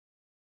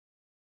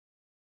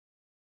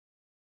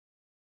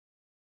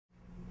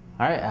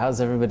All right, how's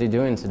everybody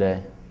doing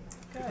today?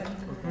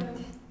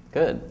 Good.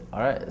 Good. All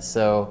right,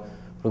 so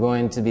we're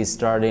going to be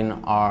starting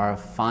our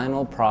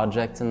final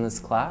project in this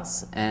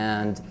class,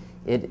 and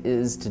it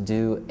is to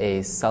do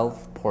a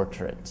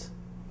self-portrait.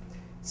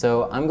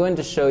 So I'm going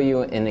to show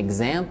you an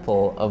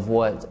example of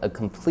what a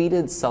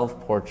completed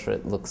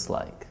self-portrait looks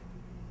like.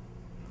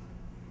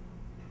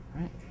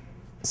 All right.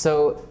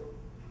 So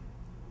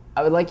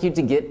I would like you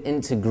to get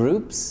into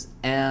groups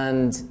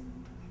and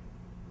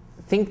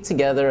think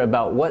together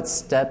about what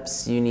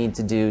steps you need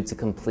to do to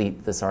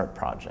complete this art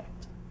project.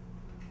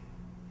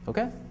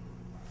 Okay?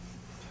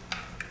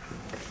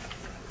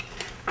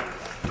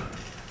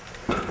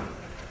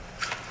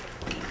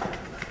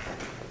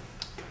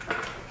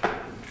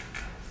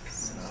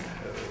 So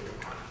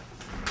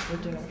we're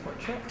doing a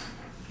portrait.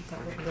 Is that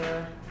what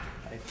we're...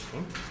 I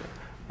think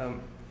so.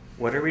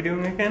 What are we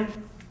doing again?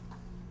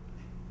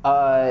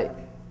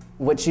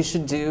 What you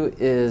should do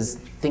is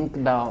think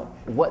about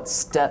what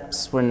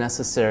steps were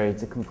necessary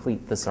to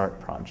complete this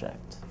art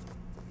project.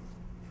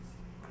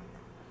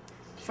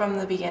 From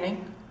the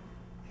beginning?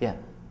 Yeah,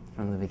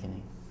 from the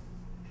beginning.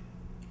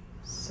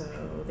 So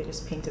they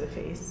just painted a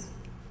face.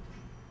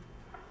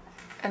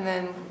 And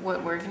then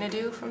what we're going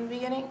to do from the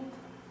beginning?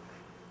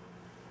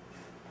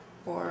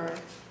 Or,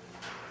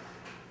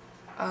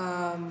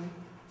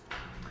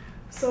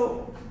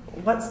 So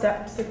what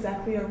steps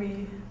exactly are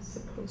we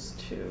supposed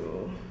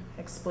to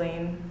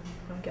explain?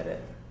 I don't get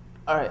it.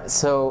 All right,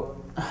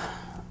 so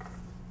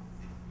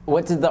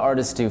what did the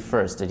artist do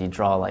first? Did he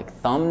draw like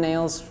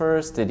thumbnails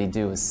first? Did he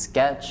do a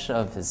sketch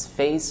of his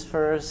face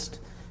first?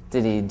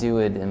 Did he do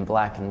it in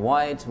black and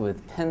white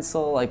with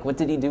pencil? Like, what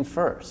did he do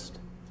first?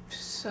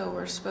 so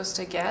we're supposed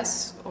to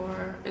guess,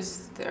 or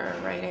is there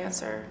a right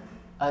answer?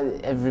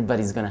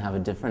 Everybody's going to have a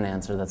different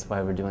answer. That's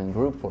why we're doing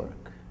group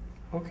work.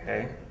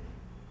 Okay.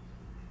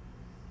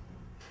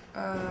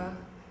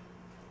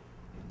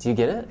 Do you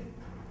get it?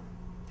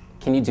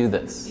 Can you do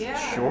this? Yeah.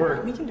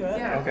 Sure. We can do it.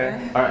 Yeah.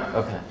 Okay. All right,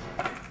 okay.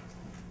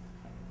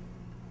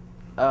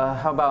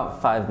 How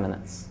about 5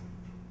 minutes?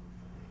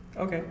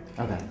 Okay.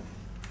 Okay.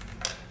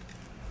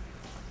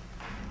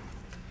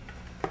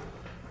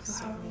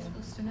 So how are we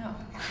supposed to know?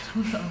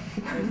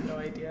 I have no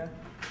idea.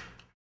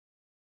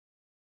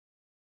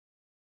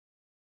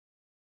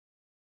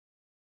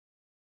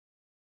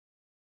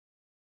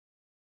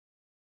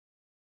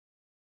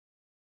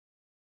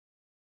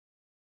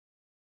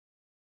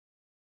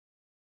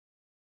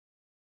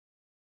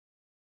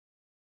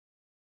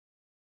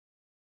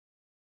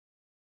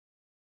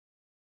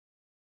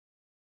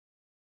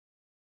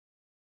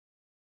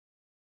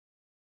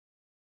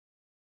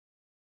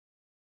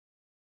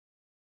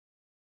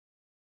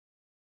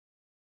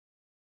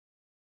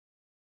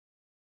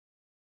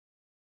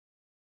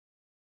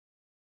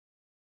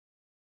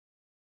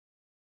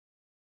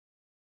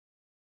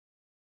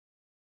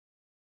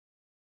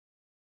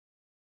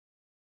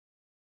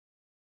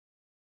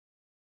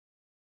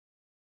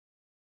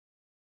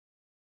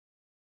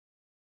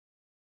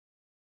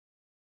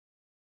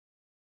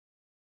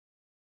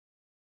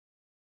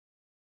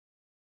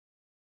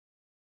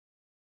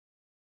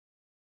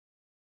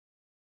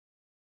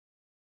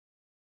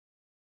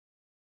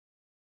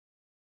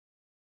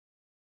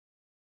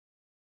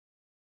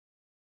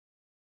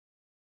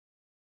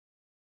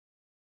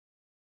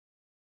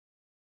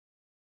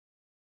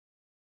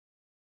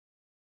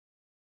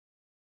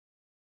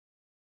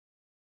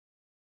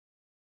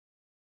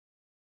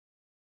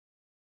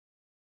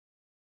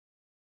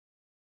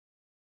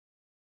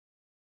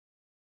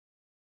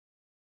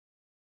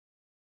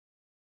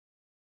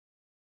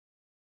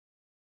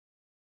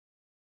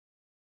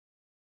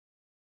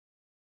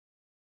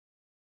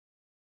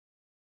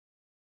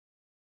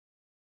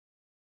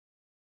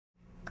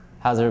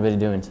 How's everybody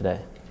doing today?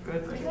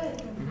 Good.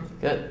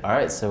 Good. All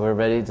right, so we're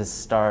ready to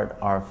start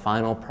our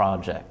final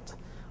project.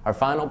 Our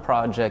final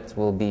project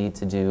will be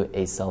to do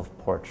a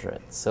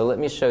self-portrait. So let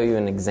me show you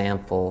an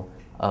example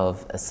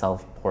of a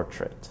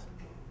self-portrait.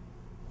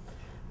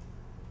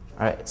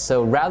 All right,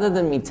 so rather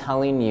than me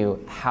telling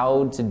you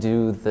how to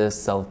do this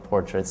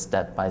self-portrait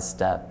step by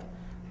step,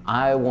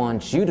 I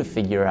want you to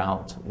figure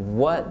out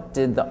what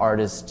did the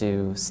artist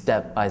do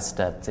step by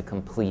step to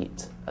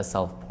complete a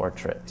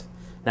self-portrait.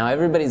 Now,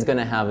 everybody's going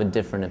to have a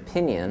different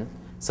opinion,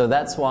 so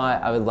that's why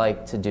I would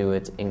like to do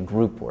it in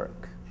group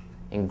work.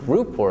 In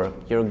group work,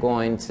 you're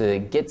going to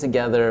get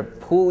together,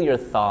 pool your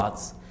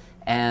thoughts,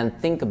 and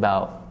think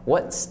about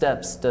what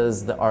steps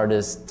does the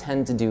artist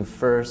tend to do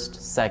first,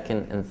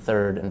 second, and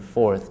third, and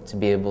fourth to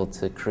be able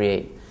to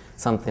create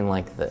something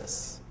like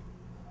this.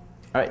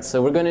 All right,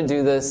 so we're going to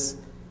do this,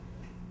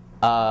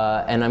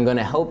 and I'm going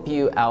to help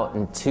you out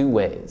in two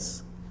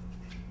ways.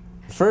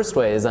 First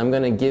way is I'm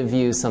going to give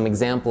you some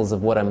examples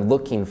of what I'm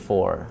looking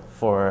for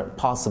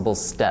possible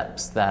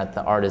steps that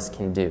the artist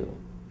can do.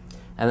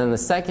 And then the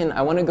second,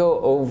 I want to go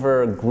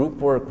over group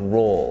work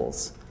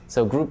roles.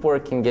 So group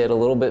work can get a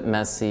little bit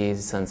messy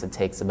since it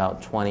takes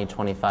about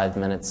 20-25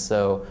 minutes.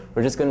 So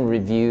we're just going to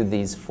review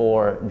these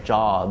 4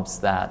 jobs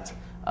that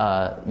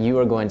you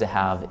are going to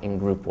have in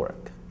group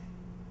work.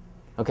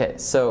 Okay,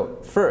 so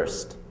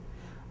first,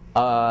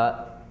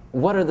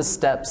 what are the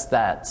steps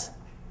that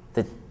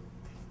the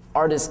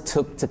artist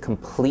took to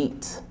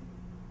complete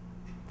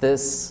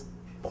this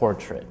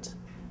portrait?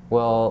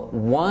 Well,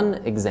 one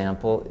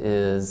example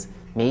is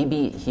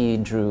maybe he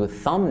drew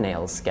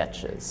thumbnail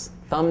sketches.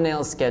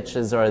 Thumbnail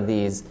sketches are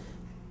these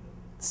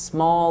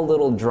small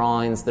little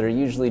drawings that are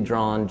usually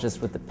drawn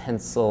just with a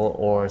pencil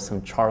or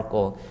some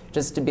charcoal,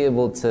 just to be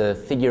able to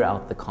figure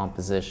out the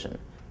composition.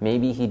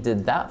 Maybe he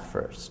did that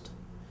first.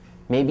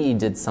 Maybe he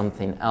did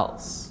something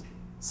else.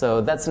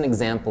 So that's an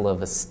example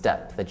of a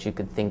step that you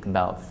could think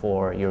about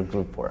for your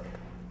group work.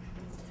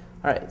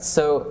 All right,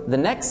 so the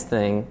next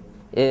thing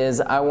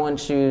is I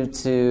want you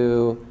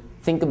to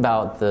think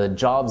about the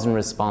jobs and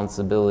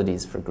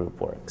responsibilities for group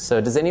work. So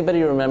does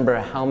anybody remember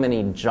how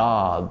many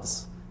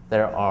jobs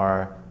there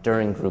are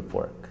during group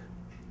work?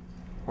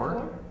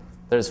 4?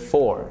 There's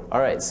 4. All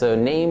right, so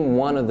name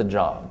one of the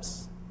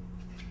jobs.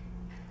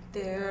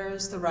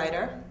 There's the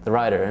writer. The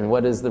writer, and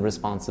what is the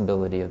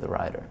responsibility of the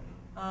writer?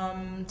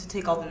 To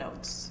take all the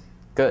notes.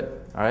 Good,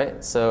 all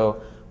right.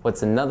 So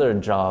what's another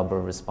job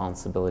or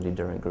responsibility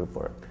during group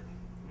work?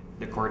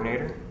 The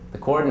coordinator? The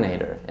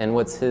coordinator, and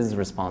what's his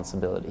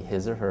responsibility,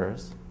 his or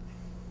hers?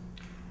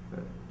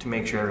 To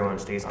make sure everyone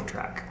stays on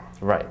track.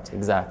 Right,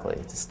 exactly,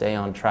 to stay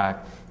on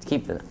track, to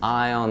keep an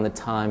eye on the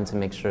time to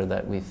make sure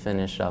that we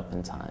finish up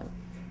in time.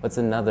 What's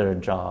another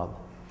job?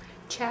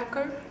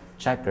 Checker.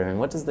 Checker, and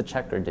what does the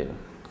checker do?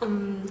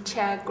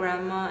 Check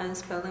grammar and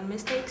spelling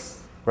mistakes.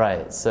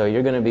 Right, so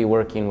you're going to be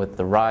working with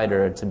the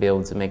writer to be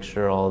able to make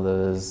sure all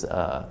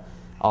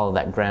of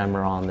that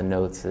grammar on the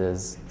notes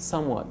is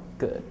somewhat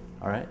good,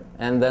 all right?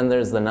 And then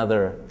there's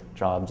another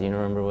job. Do you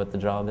remember what the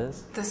job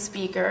is? The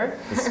speaker.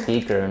 The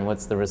speaker, and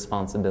what's the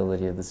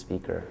responsibility of the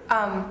speaker?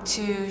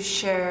 To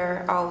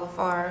share all of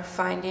our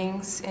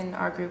findings in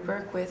our group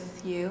work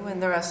with you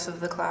and the rest of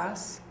the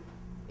class.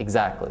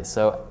 Exactly.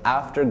 So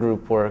after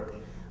group work,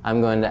 I'm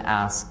going to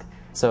ask,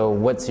 so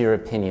what's your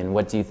opinion?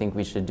 What do you think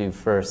we should do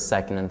first,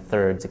 second, and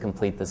third to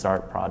complete this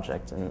art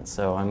project? And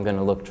so I'm going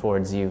to look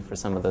towards you for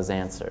some of those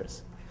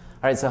answers.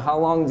 All right, so how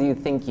long do you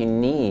think you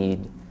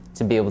need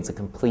to be able to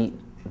complete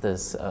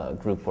this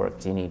group work?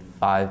 Do you need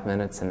 5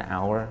 minutes, an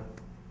hour?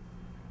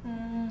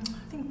 I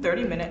think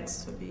 30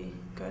 minutes would be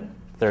good.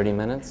 30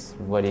 minutes?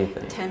 What do you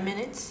think? 10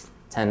 minutes.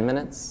 10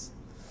 minutes?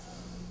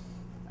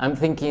 I'm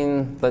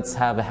thinking let's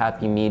have a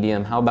happy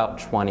medium. How about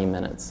 20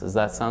 minutes? Does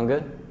that sound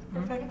good?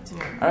 Perfect.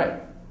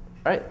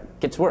 All right,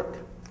 get to work.